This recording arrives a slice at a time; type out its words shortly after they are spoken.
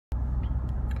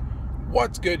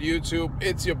What's good, YouTube?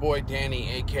 It's your boy Danny,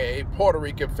 aka Puerto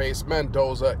Rican Face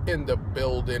Mendoza, in the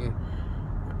building.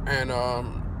 And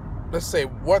let's say,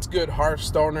 what's good,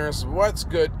 Hearthstoners? What's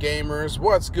good, gamers?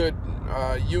 What's good,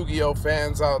 Yu-Gi-Oh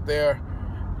fans out there?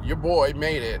 Your boy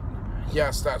made it.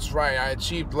 Yes, that's right. I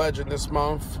achieved Legend this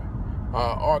month,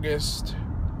 August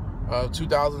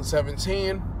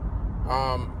 2017.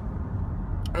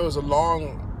 It was a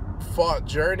long fought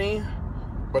journey,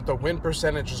 but the win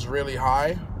percentage is really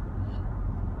high.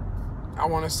 I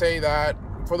want to say that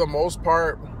for the most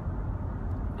part,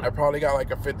 I probably got like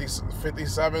a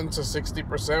 57 to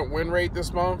 60% win rate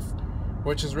this month,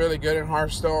 which is really good in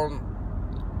Hearthstone,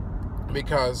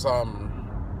 because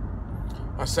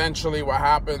essentially what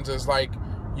happens is, like,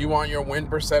 you want your win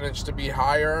percentage to be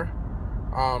higher,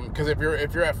 because if you're at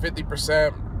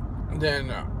 50%,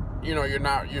 then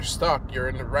you're stuck.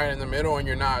 You're right in the middle and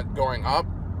you're not going up.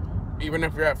 Even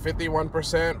if you're at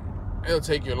 51%, it'll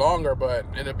take you longer, but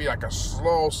it'll be like a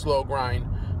slow grind.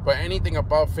 But anything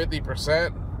above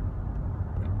 50%,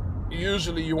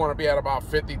 usually you want to be at about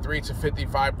 53 to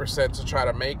 55% to try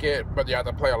to make it, but you have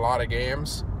to play a lot of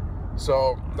games.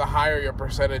 So the higher your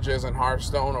percentage is in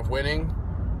Hearthstone of winning,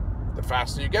 the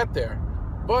faster you get there.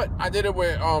 But I did it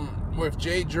with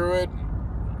Jade Druid.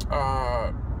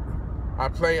 I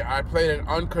played an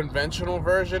unconventional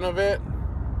version of it.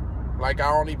 Like,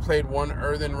 I only played one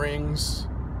Earthen Rings,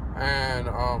 and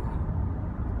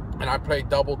I played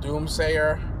double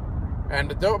Doomsayer, and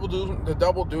the double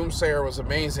Doomsayer was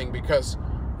amazing, because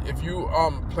if you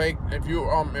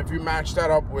match that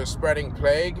up with Spreading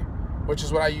Plague, which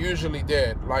is what I usually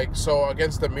did, like, so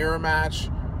against the mirror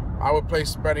match, I would play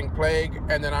Spreading Plague,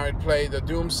 and then I would play the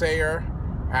Doomsayer,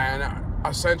 and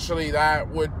essentially that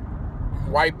would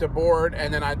wipe the board,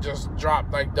 and then I just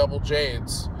dropped like double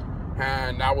Jades,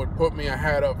 and that would put me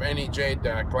ahead of any Jade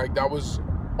deck. Like, that was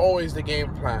always the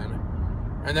game plan.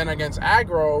 And then against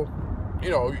aggro,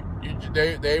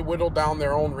 they whittle down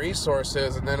their own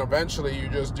resources, and then eventually you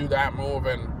just do that move,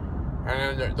 and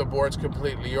then the board's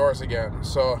completely yours again.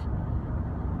 So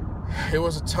it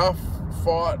was a tough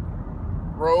fought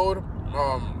road.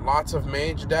 Lots of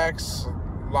mage decks,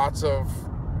 lots of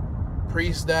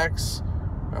priest decks,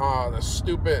 the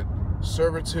stupid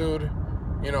Servitude,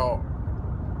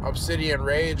 Obsidian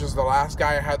Rage is the last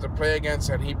guy I had to play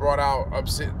against, and he brought out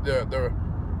it's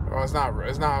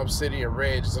not Obsidian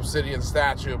Rage, it's Obsidian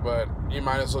Statue, but you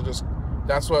might as well just,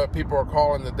 that's what people are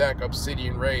calling the deck,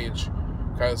 Obsidian Rage,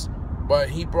 but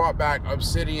he brought back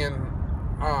Obsidian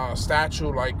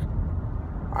Statue, like,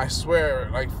 I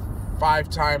swear, like 5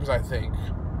 times, I think,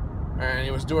 and he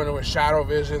was doing it with Shadow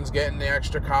Visions, getting the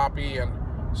extra copy, and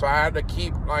so I had to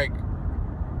keep, like,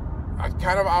 I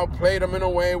kind of outplayed him in a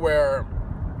way where,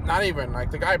 not even,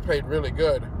 like, the guy played really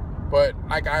good, but,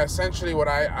 like, what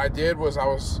I did was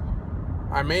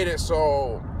I made it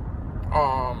so,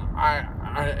 I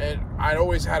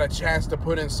always had a chance to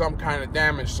put in some kind of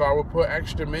damage, so I would put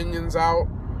extra minions out,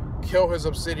 kill his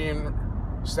Obsidian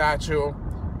Statue,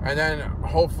 and then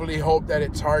hopefully hope that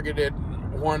it targeted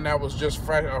one that was just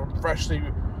freshly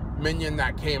minion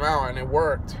that came out, and it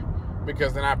worked,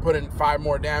 because then I put in 5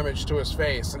 more damage to his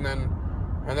face, and then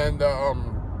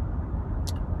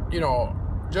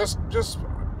just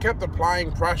kept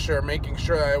applying pressure, making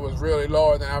sure that it was really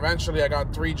low, and then eventually I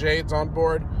got 3 Jades on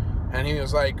board, and he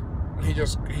was like, he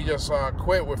just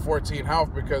quit with 14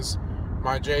 health, because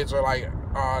my Jades are like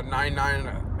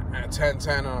 9-9,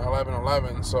 10-10, and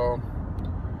 11-11, so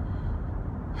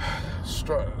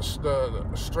the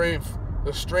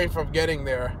strength of getting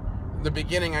there. In the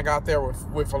beginning, I got there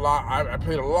with a lot. I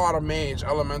played a lot of mage,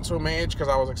 elemental mage, because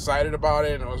I was excited about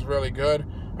it and it was really good,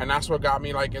 and that's what got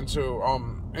me like into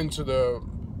the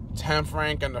 10th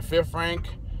rank and the 5th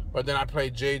rank. But then I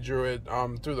played Jade Druid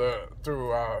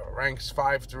through ranks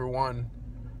 5 through 1.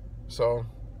 So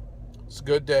it's a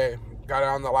good day. Got it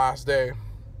on the last day.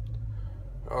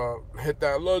 Hit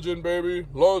that legend, baby,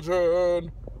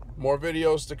 legend. More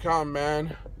videos to come,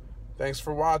 man. Thanks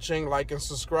for watching. Like and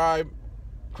subscribe.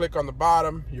 Click on the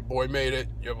bottom. Your boy made it.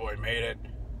 Your boy made it.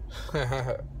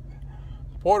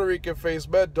 Puerto Rican Face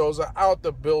Mendoza out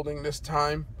the building this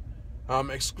time.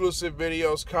 Exclusive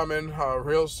videos coming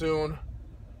real soon.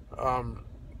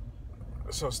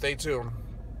 So stay tuned.